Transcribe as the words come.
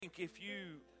think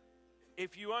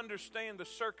if you understand the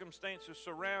circumstances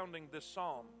surrounding this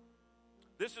psalm,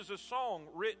 this is a song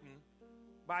written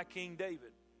by King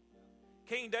David.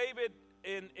 King David,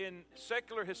 in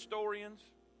secular historians,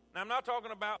 now I'm not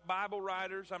talking about Bible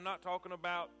writers, I'm not talking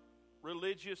about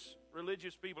religious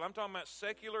people, I'm talking about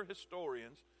secular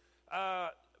historians.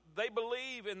 They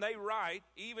believe and they write,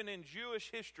 even in Jewish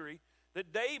history,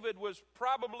 that David was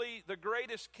probably the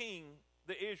greatest king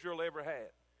that Israel ever had.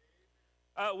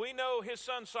 We know his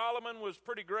son Solomon was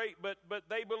pretty great, but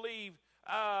they believe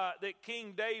that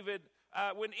King David,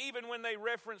 when they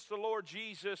reference the Lord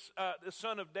Jesus, the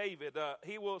son of David,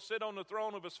 he will sit on the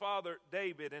throne of his father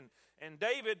David, and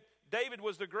David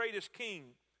was the greatest king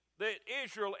that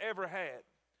Israel ever had.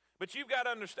 But you've got to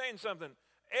understand something.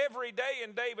 Every day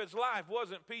in David's life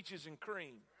wasn't peaches and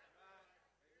cream.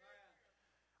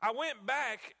 I went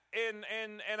back and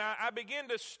I began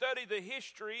to study the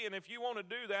history, and if you want to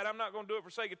do that, I'm not going to do it for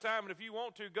sake of time, but if you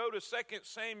want to, go to 2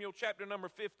 Samuel chapter number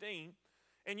 15,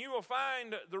 and you will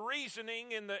find the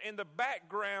reasoning in the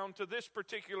background to this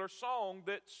particular song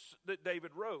that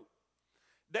David wrote.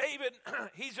 David,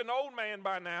 he's an old man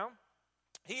by now.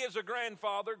 He is a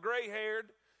grandfather, gray-haired,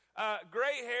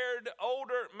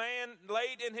 older man,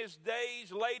 late in his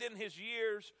days, late in his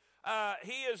years.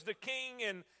 He is the king,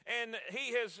 and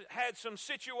he has had some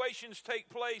situations take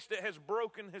place that has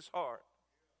broken his heart.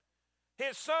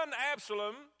 His son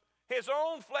Absalom, his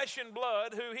own flesh and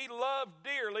blood, who he loved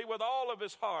dearly with all of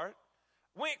his heart,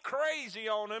 went crazy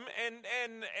on him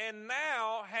and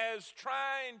now has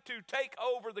trying to take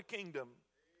over the kingdom.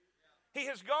 He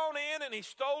has gone in and he's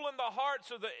stolen the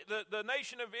hearts of the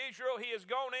nation of Israel. He has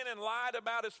gone in and lied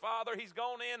about his father. He's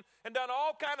gone in and done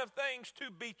all kind of things to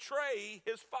betray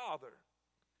his father.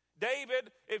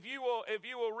 David, if you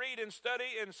will read and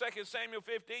study in 2 Samuel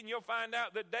 15, you'll find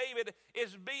out that David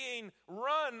is being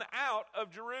run out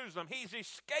of Jerusalem. He's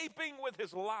escaping with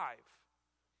his life.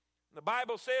 The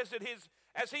Bible says that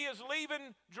as he is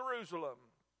leaving Jerusalem,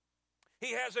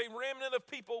 he has a remnant of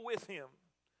people with him.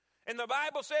 And the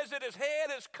Bible says that his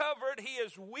head is covered, he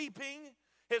is weeping,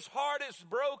 his heart is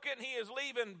broken, he is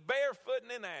leaving barefoot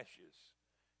and in ashes.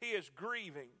 He is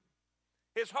grieving.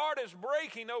 His heart is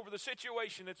breaking over the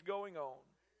situation that's going on.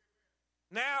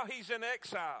 Now he's in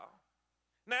exile.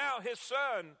 Now his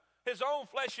son, his own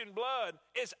flesh and blood,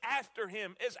 is after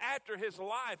him, is after his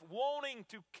life, wanting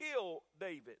to kill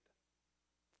David.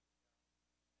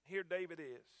 Here David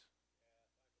is,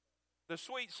 the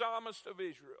sweet psalmist of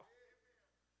Israel.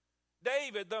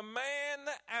 David, the man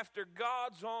after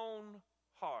God's own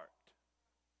heart.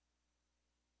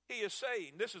 He is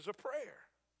saying, this is a prayer.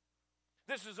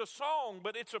 This is a song,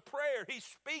 but it's a prayer. He's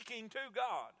speaking to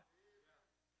God.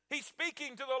 He's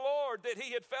speaking to the Lord that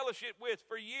he had fellowship with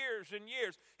for years and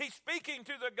years. He's speaking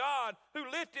to the God who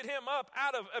lifted him up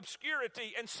out of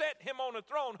obscurity and set him on a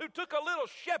throne, who took a little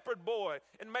shepherd boy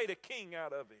and made a king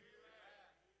out of him.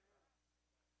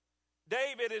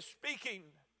 David is speaking,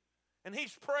 and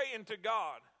he's praying to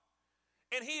God.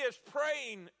 And he is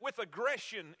praying with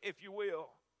aggression, if you will.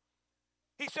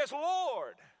 He says,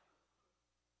 Lord,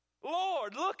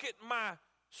 look at my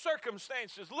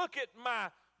circumstances. Look at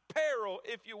my peril,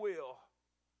 if you will.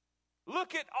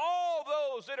 Look at all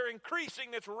those that are increasing,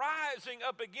 that's rising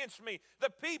up against me. The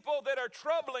people that are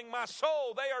troubling my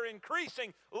soul, they are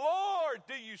increasing. Lord,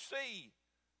 do you see?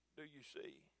 Do you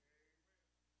see?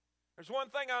 There's one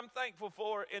thing I'm thankful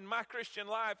for in my Christian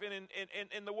life and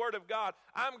in the Word of God.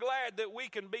 I'm glad that we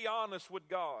can be honest with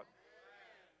God.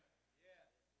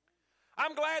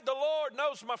 I'm glad the Lord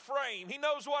knows my frame. He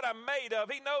knows what I'm made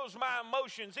of. He knows my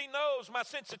emotions. He knows my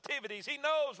sensitivities. He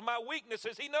knows my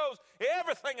weaknesses. He knows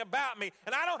everything about me.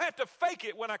 And I don't have to fake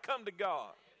it when I come to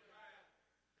God.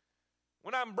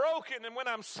 When I'm broken and when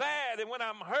I'm sad and when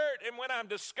I'm hurt and when I'm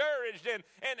discouraged and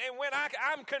when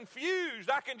I'm confused,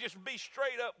 I can just be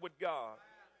straight up with God.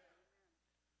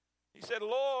 He said,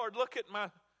 Lord, look at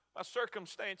my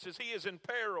circumstances. He is in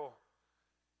peril.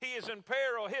 He is in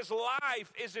peril. His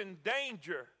life is in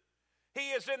danger. He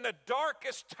is in the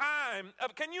darkest time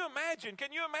of, can you imagine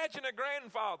a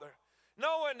grandfather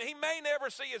knowing he may never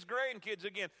see his grandkids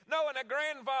again, knowing a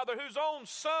grandfather whose own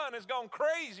son has gone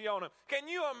crazy on him? Can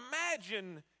you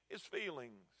imagine his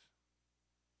feelings?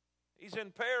 He's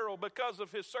in peril because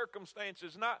of his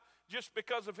circumstances, not just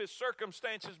because of his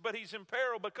circumstances, but he's in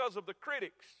peril because of the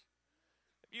critics.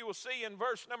 You will see in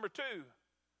verse number 2.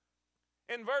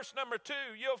 In verse number 2,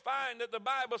 you'll find that the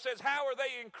Bible says, how are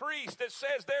they increased? It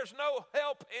says there's no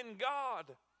help in God.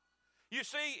 You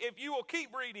see, if you will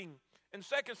keep reading in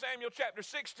 2 Samuel chapter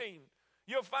 16,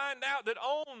 You'll find out that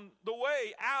on the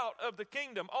way out of the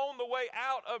kingdom, on the way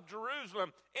out of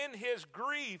Jerusalem, in his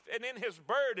grief and in his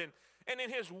burden and in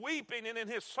his weeping and in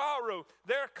his sorrow,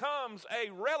 there comes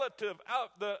a relative of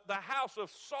the house of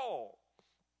Saul,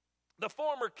 the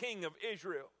former king of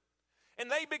Israel.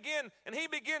 And he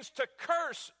begins to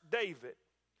curse David.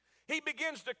 He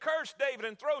begins to curse David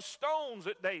and throw stones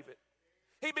at David.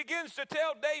 He begins to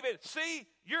tell David, see,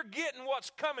 you're getting what's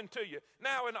coming to you.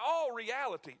 Now, in all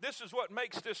reality, this is what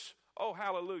makes this, oh,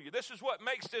 hallelujah. This is what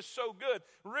makes this so good.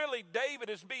 Really,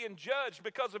 David is being judged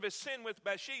because of his sin with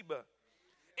Bathsheba.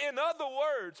 In other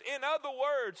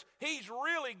words, he's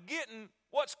really getting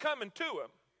what's coming to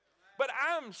him. But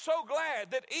I'm so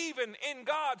glad that even in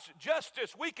God's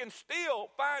justice, we can still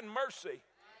find mercy.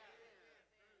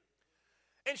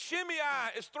 And Shimei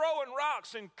is throwing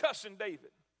rocks and cussing David.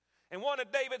 And one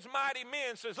of David's mighty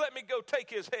men says, let me go take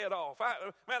his head off.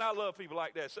 I love people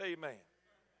like that. Say amen.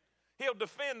 He'll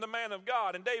defend the man of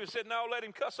God. And David said, no, let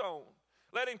him cuss on.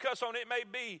 Let him cuss on. It may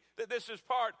be that this is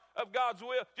part of God's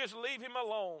will. Just leave him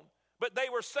alone. But they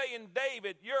were saying,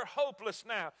 David, you're hopeless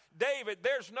now. David,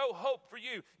 there's no hope for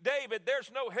you. David, there's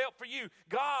no help for you.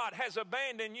 God has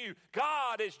abandoned you.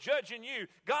 God is judging you.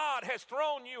 God has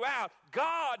thrown you out.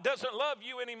 God doesn't love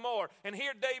you anymore. And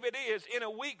here David is in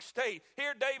a weak state.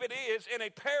 Here David is in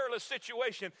a perilous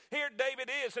situation. Here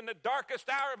David is in the darkest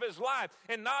hour of his life.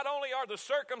 And not only are the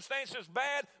circumstances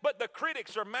bad, but the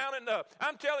critics are mounting up.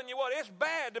 I'm telling you what, it's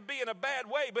bad to be in a bad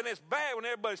way, but it's bad when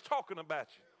everybody's talking about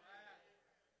you.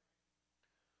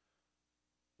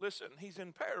 Listen, he's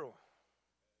in peril.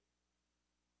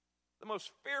 The most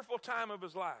fearful time of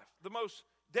his life, the most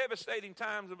devastating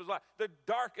times of his life, the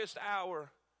darkest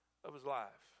hour of his life.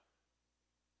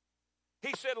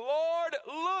 He said, Lord,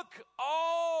 look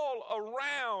all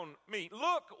around me.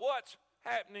 Look what's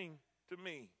happening to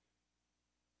me.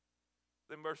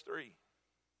 Then verse 3.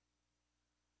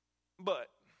 But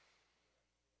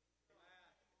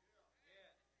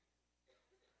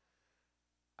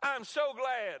I'm so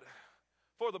glad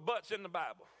for the buts in the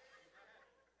Bible.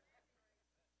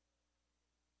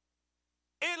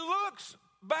 It looks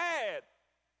bad,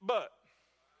 but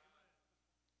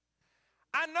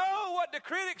I know what the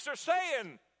critics are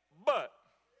saying, but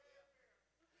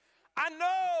I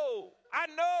know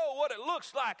what it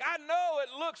looks like. I know it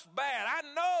looks bad. I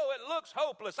know it looks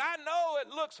hopeless. I know it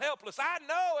looks helpless. I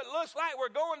know it looks like we're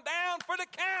going down for the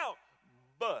count,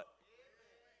 but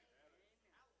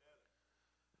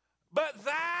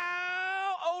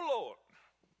thou, O Lord,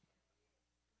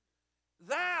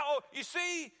 thou, you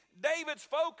see, David's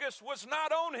focus was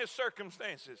not on his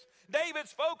circumstances.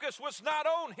 David's focus was not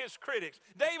on his critics.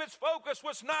 David's focus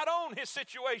was not on his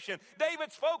situation.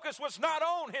 David's focus was not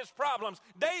on his problems.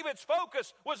 David's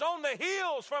focus was on the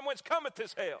hills from whence cometh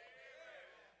his help.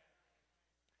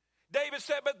 David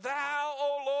said, but thou,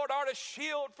 O Lord, art a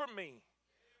shield for me,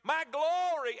 my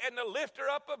glory and the lifter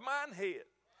up of mine head.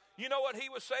 You know what he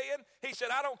was saying? He said,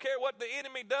 I don't care what the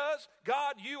enemy does.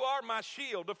 God, you are my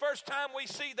shield. The first time we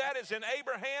see that is in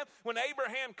Abraham, when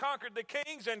Abraham conquered the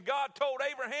kings, and God told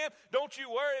Abraham, don't you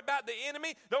worry about the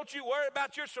enemy. Don't you worry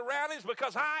about your surroundings,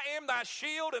 because I am thy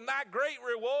shield and thy great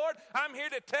reward. I'm here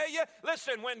to tell you,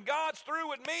 listen, when God's through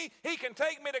with me, he can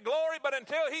take me to glory, but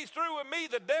until he's through with me,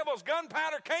 the devil's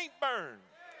gunpowder can't burn.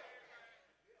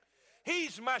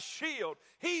 He's my shield.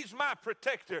 He's my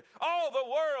protector. All the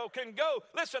world can go.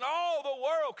 Listen, all the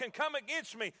world can come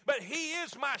against me, but he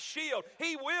is my shield.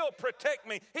 He will protect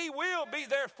me. He will be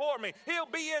there for me. He'll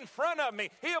be in front of me.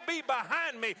 He'll be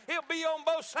behind me. He'll be on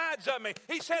both sides of me.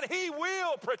 He said he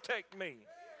will protect me.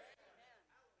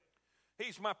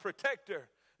 He's my protector.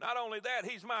 Not only that,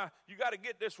 you got to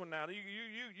get this one now.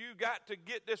 You got to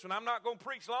get this one. I'm not going to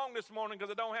preach long this morning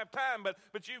because I don't have time,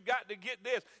 but you've got to get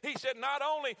this. He said, not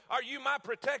only are you my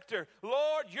protector,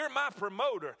 Lord, you're my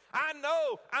promoter. I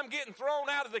know I'm getting thrown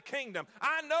out of the kingdom.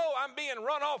 I know I'm being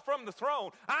run off from the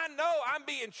throne. I know I'm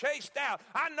being chased out.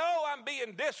 I know I'm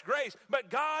being disgraced.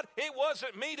 But God, it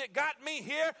wasn't me that got me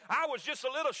here. I was just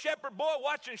a little shepherd boy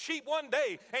watching sheep one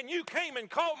day, and you came and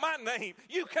called my name.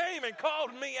 You came and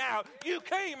called me out. You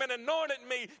came and anointed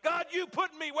me. God, you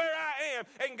put me where I am,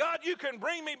 and God, you can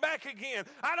bring me back again.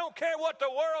 I don't care what the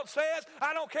world says.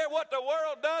 I don't care what the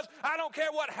world does. I don't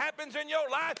care what happens in your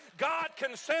life. God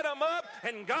can set them up,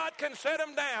 and God can set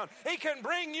them down. He can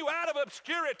bring you out of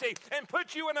obscurity and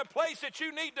put you in a place that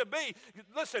you need to be.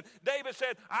 Listen, David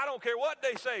said, I don't care what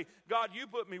they say. God, you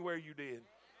put me where you did.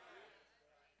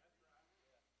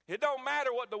 It don't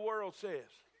matter what the world says.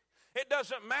 It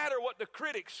doesn't matter what the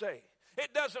critics say.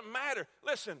 It doesn't matter.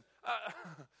 Listen,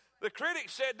 the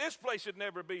critics said this place would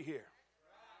never be here.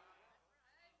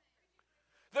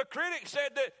 The critics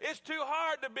said that it's too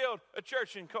hard to build a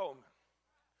church in Coleman.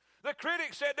 The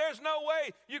critics said there's no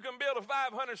way you can build a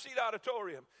 500-seat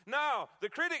auditorium. No, the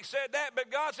critics said that,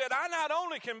 but God said, I not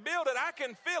only can build it, I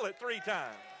can fill it 3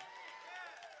 times.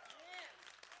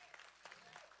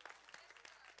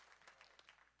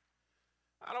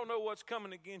 I don't know what's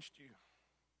coming against you.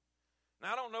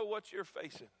 Now, I don't know what you're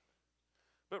facing.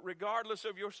 But regardless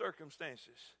of your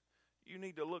circumstances, you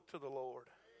need to look to the Lord.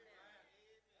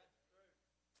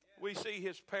 We see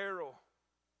his peril.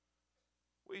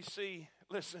 We see,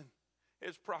 listen,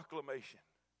 his proclamation.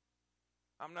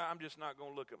 I'm just not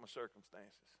going to look at my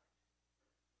circumstances.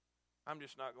 I'm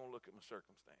just not going to look at my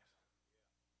circumstances.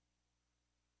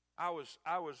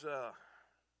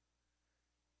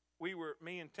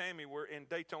 Me and Tammy were in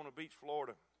Daytona Beach,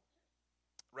 Florida,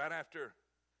 right after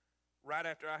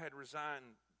I had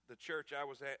resigned the church I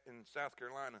was at in South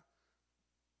Carolina.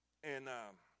 And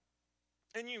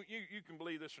you can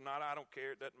believe this or not, I don't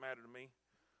care, it doesn't matter to me.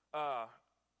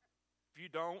 If you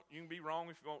don't, you can be wrong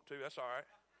if you want to, that's all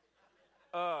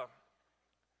right.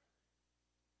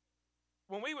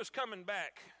 When we was coming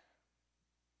back,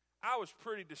 I was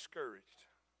pretty discouraged.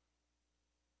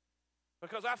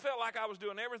 Because I felt like I was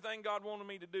doing everything God wanted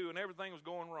me to do and everything was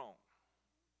going wrong.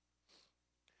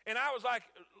 And I was like,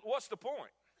 what's the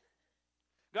point?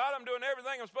 God, I'm doing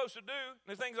everything I'm supposed to do,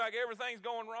 and it seems like everything's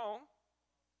going wrong.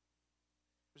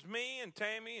 It was me and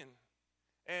Tammy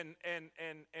and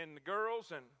the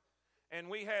girls, and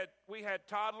we had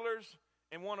toddlers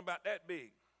and one about that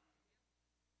big.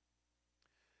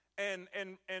 And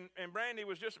Brandy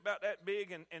was just about that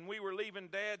big, and we were leaving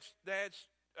Dad's.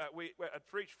 I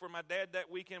preached for my dad that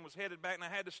weekend, was headed back, and I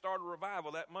had to start a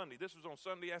revival that Monday. This was on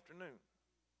Sunday afternoon.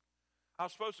 I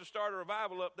was supposed to start a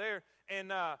revival up there,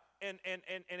 and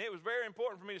it was very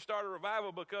important for me to start a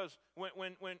revival because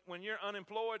when you're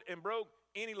unemployed and broke,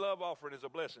 any love offering is a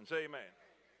blessing. Say amen.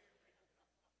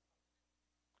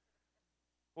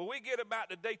 Well, we get about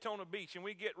to Daytona Beach, and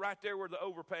we get right there where the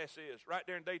overpass is, right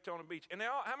there in Daytona Beach. And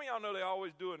how many of y'all know they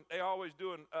always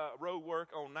doing road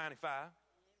work on 95?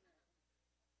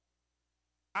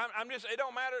 It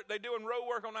don't matter. They're doing road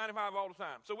work on 95 all the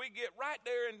time. So we get right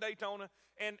there in Daytona,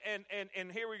 and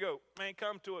here we go. Man,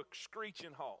 come to a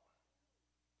screeching halt.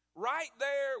 Right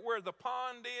there where the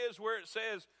pond is, where it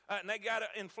says, and they got it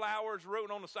in flowers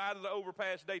written on the side of the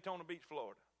overpass, Daytona Beach,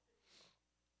 Florida.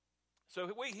 So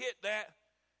we hit that,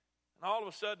 and all of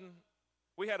a sudden,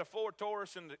 we had a Ford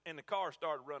Taurus, and the car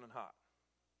started running hot.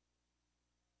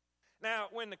 Now,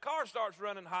 when the car starts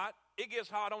running hot, it gets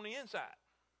hot on the inside.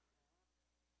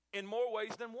 In more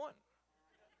ways than one.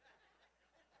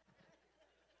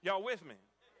 Y'all with me?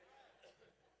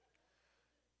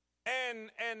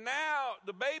 And now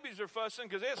the babies are fussing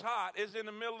because it's hot. It's in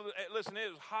the middle of listen, it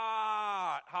is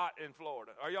hot in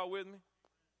Florida. Are y'all with me?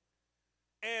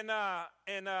 And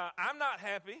I'm not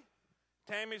happy.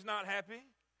 Tammy's not happy.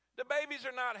 The babies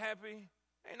are not happy.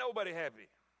 Ain't nobody happy.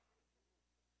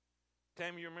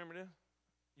 Tammy, you remember this?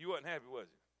 You wasn't happy, was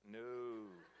it? No.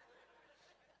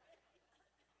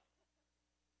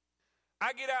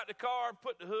 I get out the car,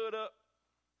 put the hood up.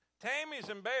 Tammy's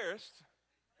embarrassed.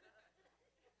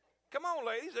 Come on,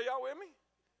 ladies, are y'all with me?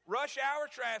 Rush hour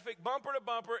traffic, bumper to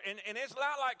bumper, and it's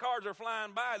not like cars are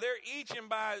flying by. They're eaching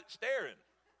by staring.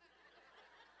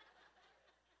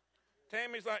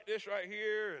 Tammy's like this right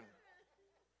here,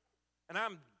 and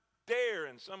I'm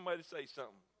daring somebody to say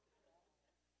something.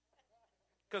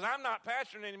 Because I'm not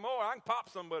pastoring anymore. I can pop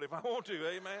somebody if I want to,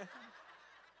 amen.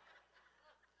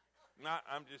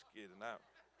 I'm just kidding.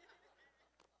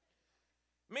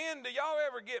 Men, do y'all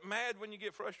ever get mad when you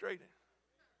get frustrated?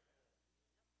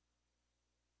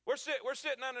 We're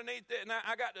sitting underneath it, and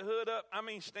I got the hood up. I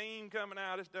mean, steam coming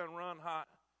out. It's done run hot,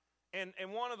 and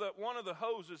one of the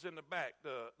hoses in the back,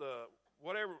 the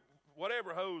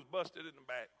whatever hose busted in the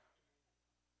back.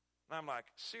 And I'm like,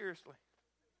 seriously,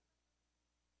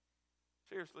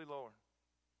 Lord,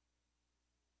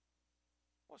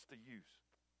 what's the use?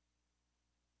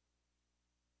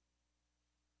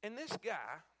 And this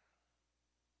guy,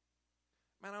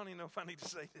 man, I don't even know if I need to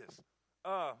say this.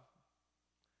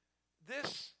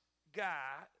 This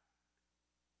guy,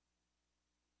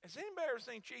 has anybody ever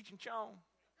seen Cheech and Chong?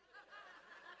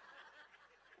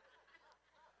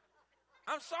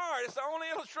 I'm sorry, it's the only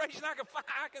illustration I can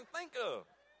think of.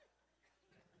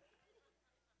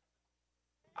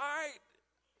 All right,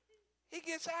 he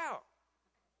gets out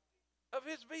of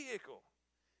his vehicle.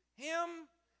 Him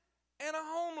and a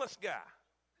homeless guy.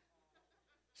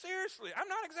 Seriously, I'm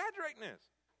not exaggerating this.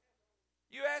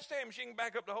 You ask Tammy, she can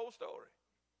back up the whole story.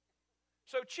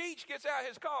 So Cheech gets out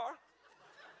his car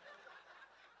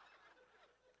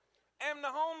and the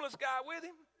homeless guy with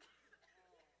him.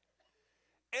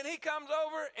 And he comes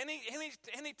over and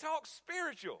he talks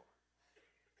spiritual.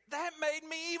 That made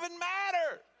me even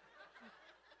madder.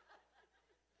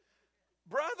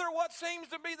 Brother, what seems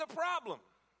to be the problem?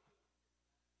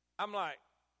 I'm like,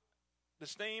 the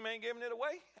steam ain't giving it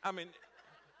away? I mean,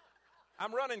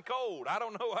 I'm running cold. I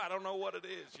don't know what it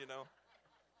is, you know.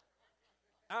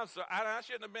 I'm sorry. I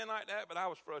shouldn't have been like that, but I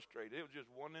was frustrated. It was just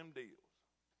one of them deals.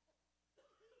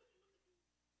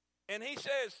 And he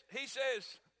says,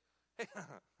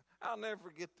 I'll never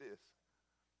forget this.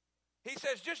 He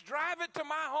says, just drive it to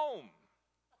my home.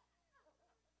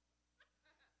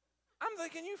 I'm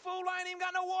thinking, you fool, I ain't even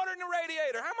got no water in the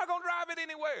radiator. How am I going to drive it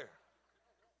anywhere?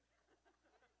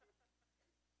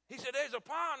 He said, there's a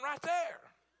pond right there.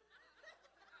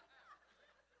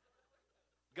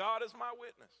 God is my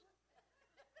witness.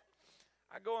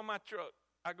 I go in my truck.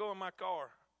 I go in my car.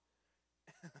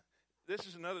 This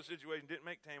is another situation didn't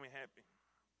make Tammy happy.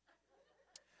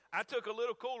 I took a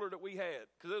little cooler that we had,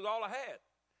 because it was all I had.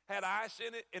 Had ice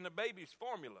in it and the baby's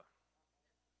formula.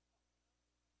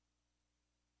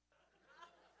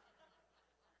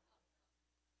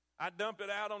 I dump it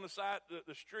out on the side,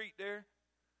 the street there,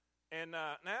 and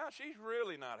now she's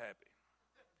really not happy.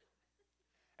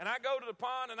 And I go to the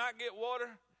pond and I get water,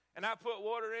 and I put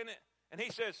water in it, and he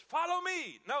says, follow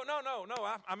me. No,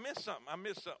 I missed something.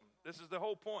 This is the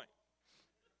whole point.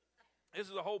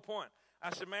 I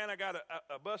said, man, I got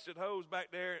a busted hose back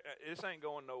there. This ain't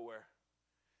going nowhere.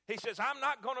 He says, I'm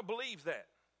not going to believe that.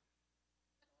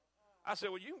 I said,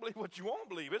 well, you can believe what you want to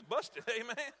believe. It's busted,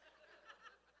 amen.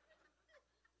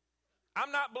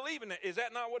 I'm not believing it. Is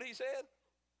that not what he said?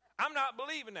 I'm not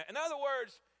believing that. In other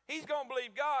words, he's going to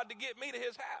believe God to get me to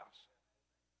his house.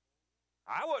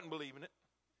 I wasn't believing it.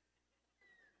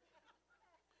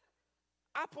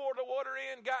 I poured the water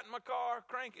in, got in my car,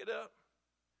 crank it up,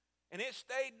 and it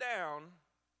stayed down.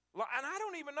 And I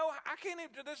don't even know, I can't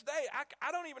even to this day,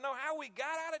 I don't even know how we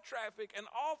got out of traffic and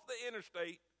off the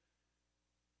interstate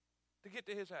to get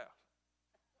to his house.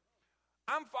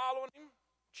 I'm following him,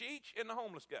 Cheech and the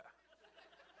homeless guy.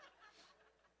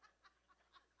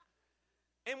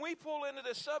 And we pull into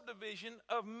this subdivision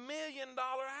of $1 million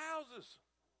houses.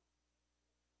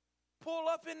 Pull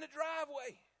up in the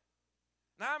driveway.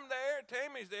 Now I'm there,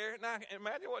 Tammy's there. Now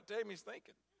imagine what Tammy's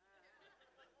thinking.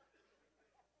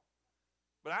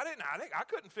 But I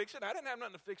couldn't fix it. I didn't have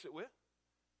nothing to fix it with.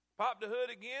 Pop the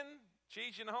hood again,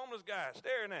 Cheech and the homeless guy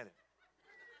staring at it.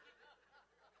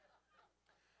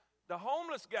 The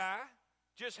homeless guy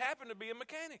just happened to be a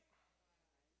mechanic.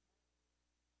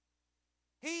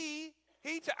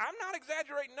 I'm not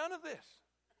exaggerating none of this.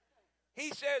 He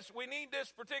says, we need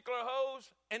this particular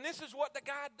hose, and this is what the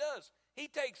guy does. He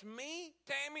takes me,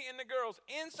 Tammy, and the girls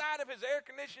inside of his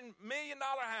air-conditioned $1 million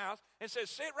house and says,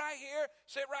 sit right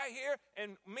here,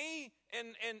 and me,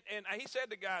 and he said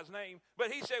the guy's name,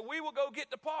 but he said, we will go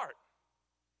get the part.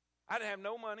 I didn't have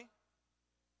no money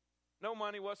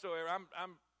whatsoever.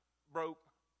 I'm broke.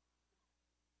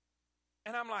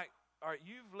 And I'm like, all right,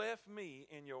 you've left me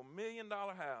in your $1 million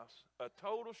house, a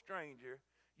total stranger.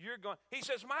 You're going. He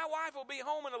says, my wife will be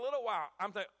home in a little while.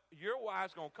 I'm thinking, your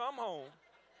wife's going to come home.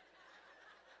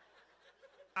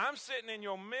 I'm sitting in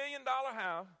your $1 million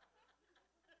house.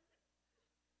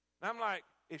 And I'm like,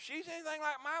 if she's anything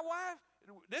like my wife,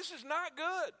 this is not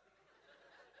good.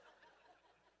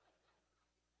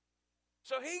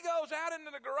 So he goes out into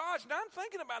the garage, and I'm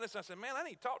thinking about this. I said, man, I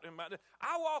need to talk to him about this.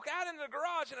 I walk out into the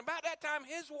garage, and about that time,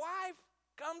 his wife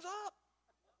comes up.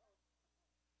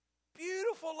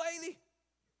 Beautiful lady.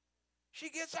 She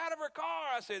gets out of her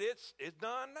car. I said, it's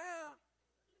done now.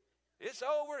 It's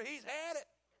over. He's had it.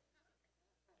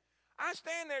 I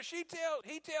stand there. He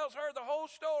tells her the whole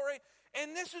story,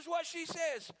 and this is what she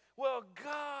says. Well,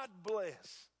 God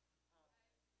bless.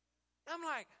 I'm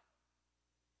like,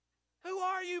 who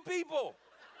are you people?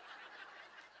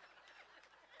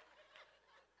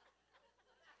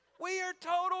 We are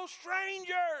total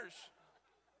strangers.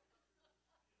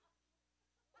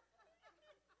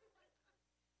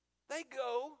 They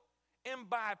go and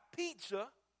buy pizza,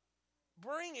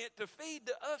 bring it to feed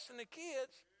to us and the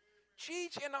kids.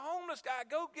 Cheech and the homeless guy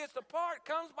gets the part,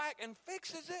 comes back and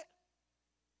fixes it.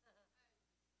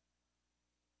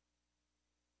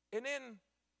 And then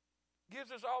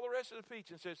gives us all the rest of the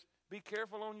pizza and says, be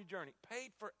careful on your journey.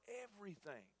 Paid for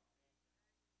everything.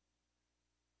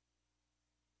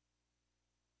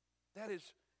 That is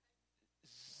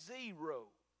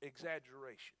zero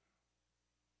exaggeration.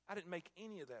 I didn't make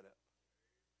any of that up.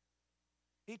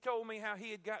 He told me how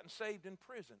he had gotten saved in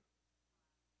prison.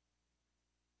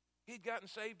 He'd gotten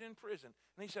saved in prison.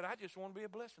 And he said, I just want to be a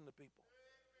blessing to people.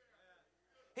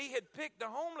 he had picked a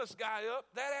homeless guy up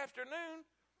that afternoon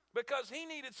because he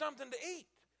needed something to eat,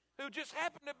 who just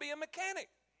happened to be a mechanic.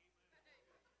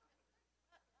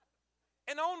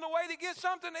 And on the way to get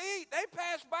something to eat, they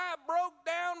passed by a broke,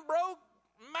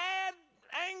 mad,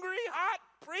 angry, hot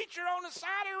preacher on the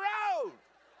side of the road.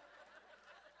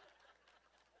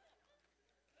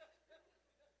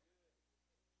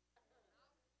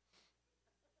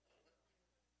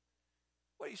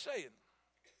 What are you saying?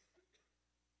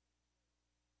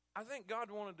 I think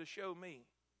God wanted to show me,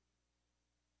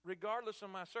 regardless of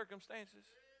my circumstances,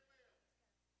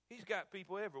 He's got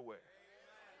people everywhere.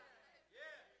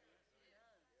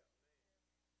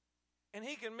 And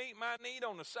He can meet my need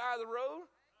on the side of the road.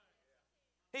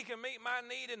 He can meet my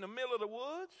need in the middle of the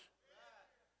woods.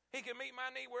 He can meet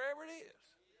my need wherever it is.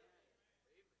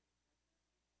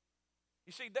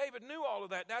 You see, David knew all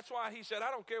of that. That's why he said,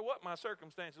 I don't care what my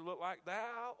circumstances look like.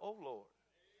 Thou, O Lord,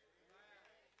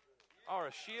 are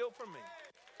a shield for me.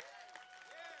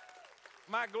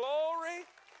 My glory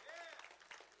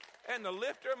and the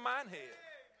lifter of mine head.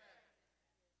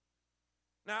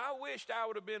 Now, I wished I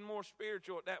would have been more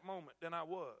spiritual at that moment than I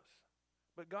was.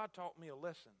 But God taught me a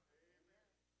lesson.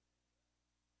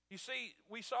 You see,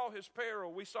 we saw his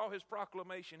peril. We saw his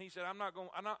proclamation. He said, I'm not going.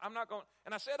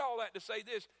 And I said all that to say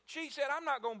this. She said, I'm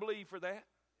not going to believe for that.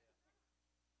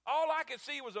 All I could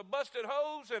see was a busted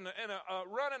hose and a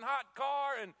running hot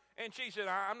car. And she said,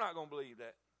 I'm not going to believe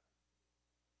that.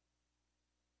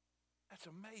 That's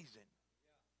amazing.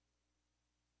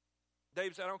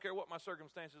 David said, I don't care what my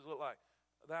circumstances look like.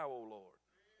 Thou, O Lord.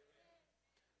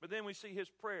 But then we see his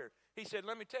prayer. He said,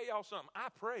 let me tell y'all something. I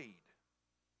prayed.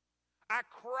 I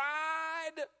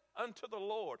cried unto the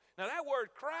Lord. Now that word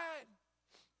cried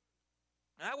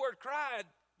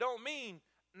don't mean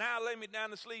now lay me down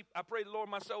to sleep. I pray the Lord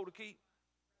my soul to keep.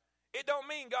 It don't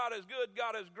mean God is good,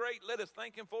 God is great. Let us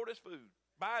thank him for this food.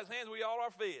 By his hands we all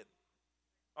are fed.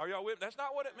 Are y'all with me? That's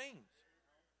not what it means.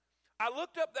 I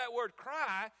looked up that word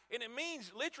cry, and it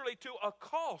means literally to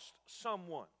accost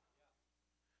someone.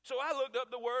 So I looked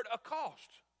up the word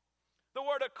accost. The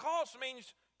word accost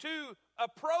means to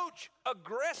approach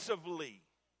aggressively.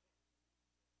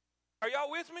 Are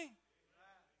y'all with me?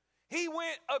 He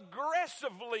went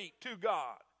aggressively to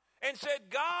God and said,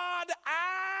 God,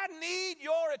 I need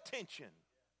your attention.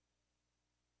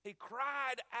 He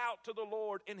cried out to the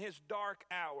Lord in his dark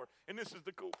hour. And this is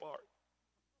the cool part.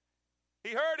 He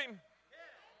heard him.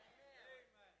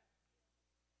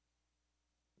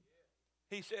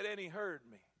 He said, and he heard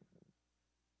me.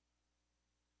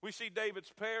 We see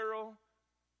David's peril.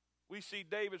 We see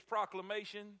David's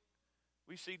proclamation.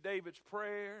 We see David's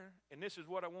prayer. And this is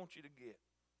what I want you to get.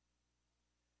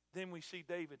 Then we see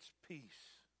David's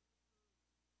peace.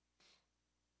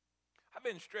 I've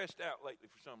been stressed out lately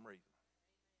for some reason.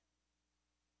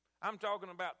 I'm talking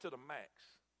about to the max.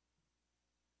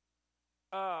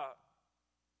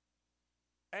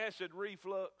 Acid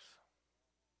reflux,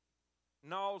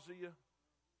 nausea,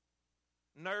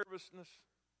 nervousness,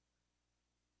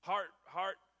 heart,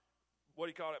 what do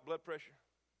you call that, blood pressure?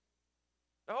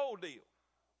 The whole deal.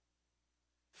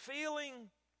 Feeling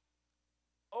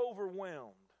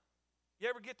overwhelmed. You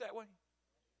ever get that way?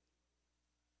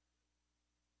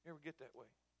 You ever get that way?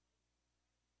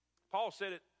 Paul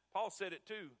said it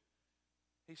too.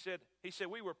 He said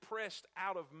we were pressed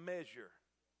out of measure,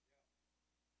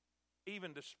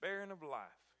 even despairing of life.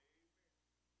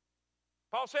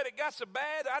 Paul said it got so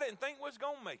bad I didn't think we was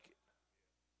going to make it.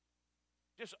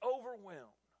 Just overwhelmed.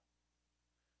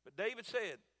 But David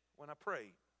said, when I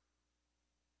prayed,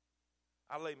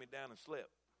 I laid me down and slept.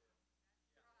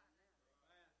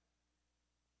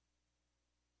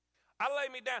 I lay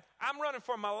me down. I'm running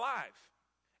for my life.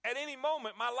 At any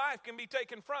moment, my life can be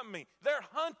taken from me. They're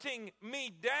hunting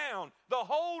me down. The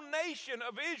whole nation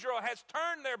of Israel has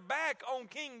turned their back on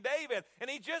King David, and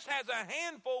he just has a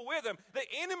handful with him. The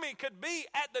enemy could be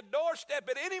at the doorstep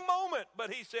at any moment,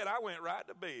 but he said, I went right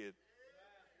to bed.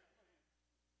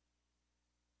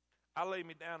 I lay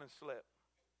me down and slept.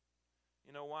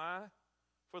 You know why?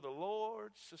 For the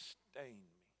Lord sustained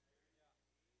me.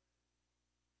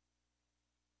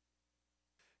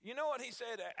 You know what he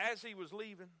said as he was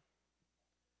leaving?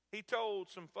 He told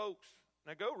some folks,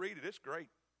 now go read it, it's great.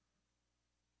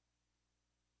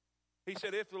 He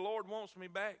said, if the Lord wants me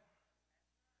back,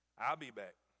 I'll be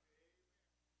back.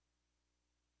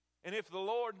 And if the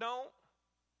Lord don't,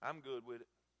 I'm good with it.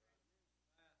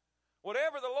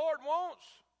 Whatever the Lord wants,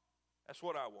 that's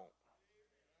what I want.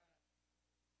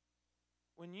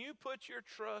 When you put your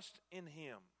trust in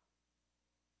him,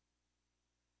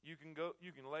 you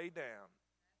can lay down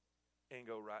and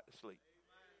go right to sleep.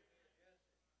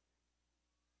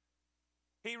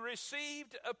 He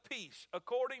received a peace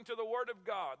according to the word of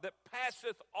God that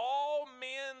passeth all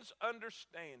men's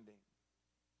understanding.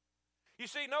 You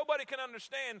see, nobody can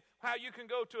understand how you can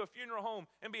go to a funeral home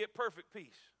and be at perfect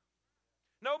peace.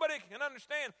 Nobody can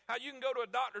understand how you can go to a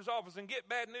doctor's office and get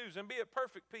bad news and be at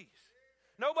perfect peace.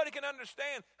 Nobody can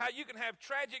understand how you can have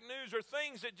tragic news or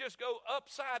things that just go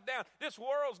upside down. This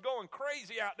world's going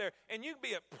crazy out there, and you can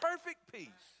be at perfect peace.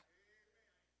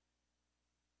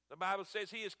 The Bible says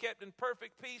he is kept in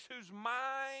perfect peace whose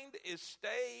mind is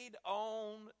stayed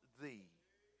on thee.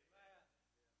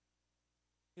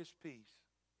 His peace.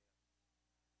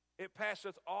 It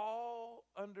passeth all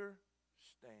understanding.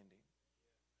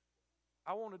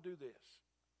 I want to do this.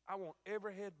 I want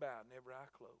every head bowed and every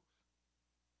eye closed.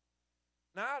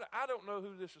 Now, I don't know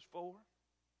who this is for,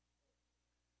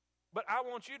 but I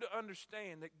want you to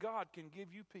understand that God can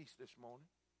give you peace this morning.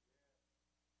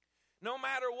 No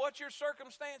matter what your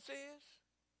circumstance is,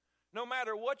 no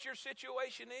matter what your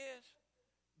situation is,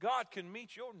 God can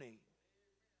meet your need.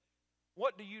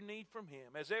 What do you need from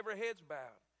him? As every head's bowed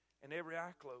and every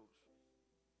eye closed.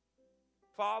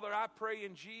 Father, I pray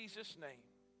in Jesus' name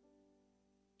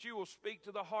that you will speak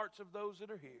to the hearts of those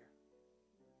that are here.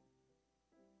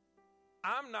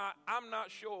 I'm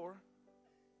not sure,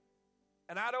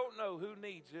 and I don't know who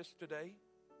needs this today,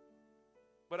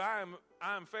 but I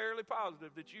am fairly positive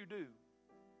that you do.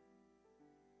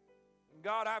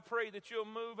 God, I pray that you'll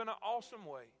move in an awesome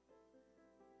way.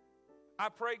 I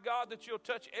pray, God, that you'll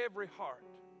touch every heart.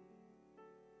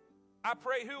 I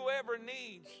pray whoever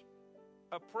needs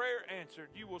a prayer answered,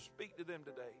 you will speak to them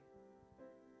today.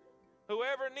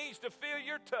 Whoever needs to feel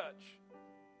your touch,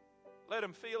 let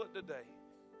them feel it today.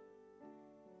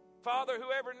 Father,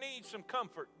 whoever needs some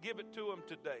comfort, give it to them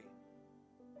today.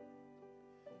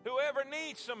 Whoever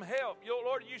needs some help,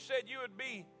 Lord, you said you would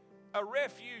be a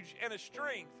refuge and a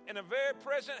strength and a very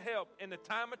present help in the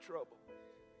time of trouble.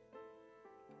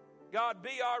 God,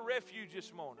 be our refuge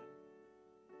this morning.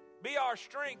 Be our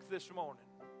strength this morning.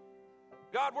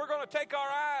 God, we're going to take our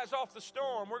eyes off the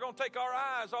storm. We're going to take our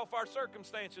eyes off our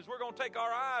circumstances. We're going to take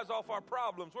our eyes off our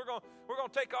problems. We're going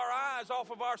to take our eyes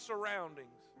off of our surroundings.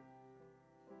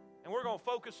 And we're going to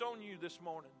focus on you this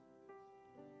morning.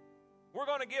 We're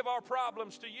going to give our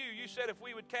problems to you. You said if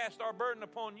we would cast our burden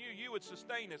upon you, you would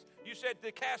sustain us. You said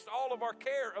to cast all of our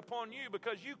care upon you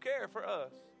because you care for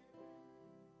us.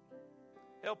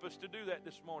 Help us to do that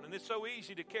this morning. It's so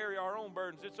easy to carry our own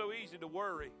burdens. It's so easy to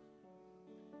worry.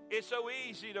 It's so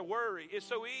easy to worry. It's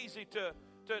so easy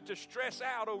to stress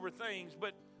out over things.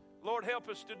 But, Lord, help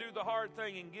us to do the hard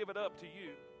thing and give it up to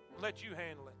you. Let you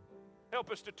handle it. Help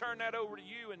us to turn that over to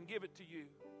you and give it to you.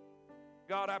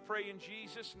 God, I pray in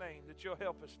Jesus' name that you'll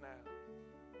help us now.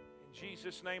 In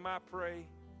Jesus' name I pray.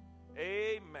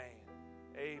 Amen.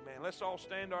 Amen. Let's all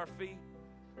stand to our feet.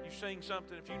 You sing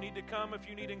something. If you need to come, if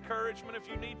you need encouragement, if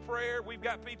you need prayer, we've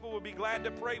got people who will be glad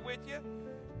to pray with you.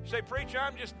 You say, preacher,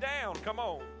 I'm just down. Come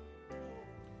on.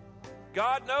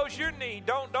 God knows your need.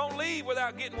 Don't leave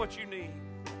without getting what you need.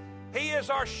 He is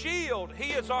our shield.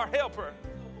 He is our helper.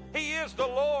 He is the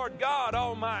Lord God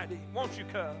Almighty. Won't you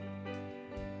come?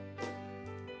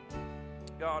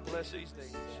 God bless these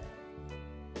days.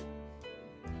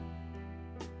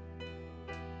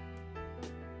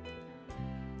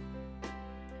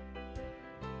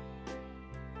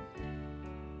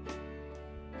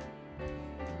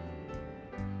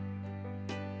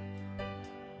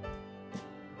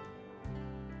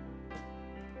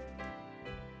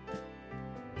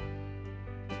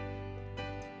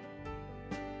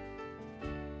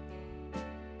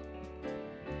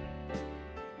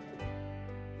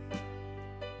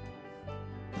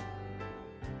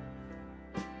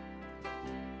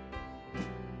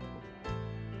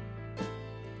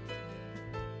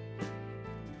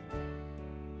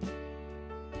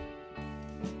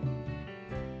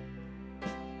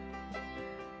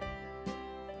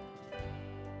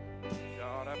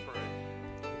 I pray.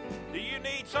 Do you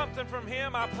need something from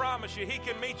him? I promise you, he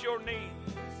can meet your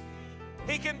needs.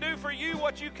 He can do for you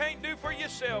what you can't do for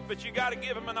yourself, but you got to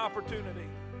give him an opportunity.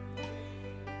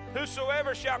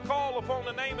 Whosoever shall call upon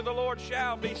the name of the Lord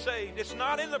shall be saved. It's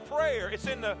not in the prayer, it's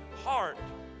in the heart.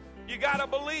 You got to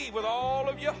believe with all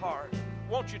of your heart.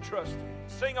 Won't you trust him?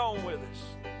 Sing on with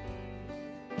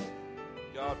us.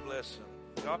 God bless him.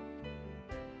 God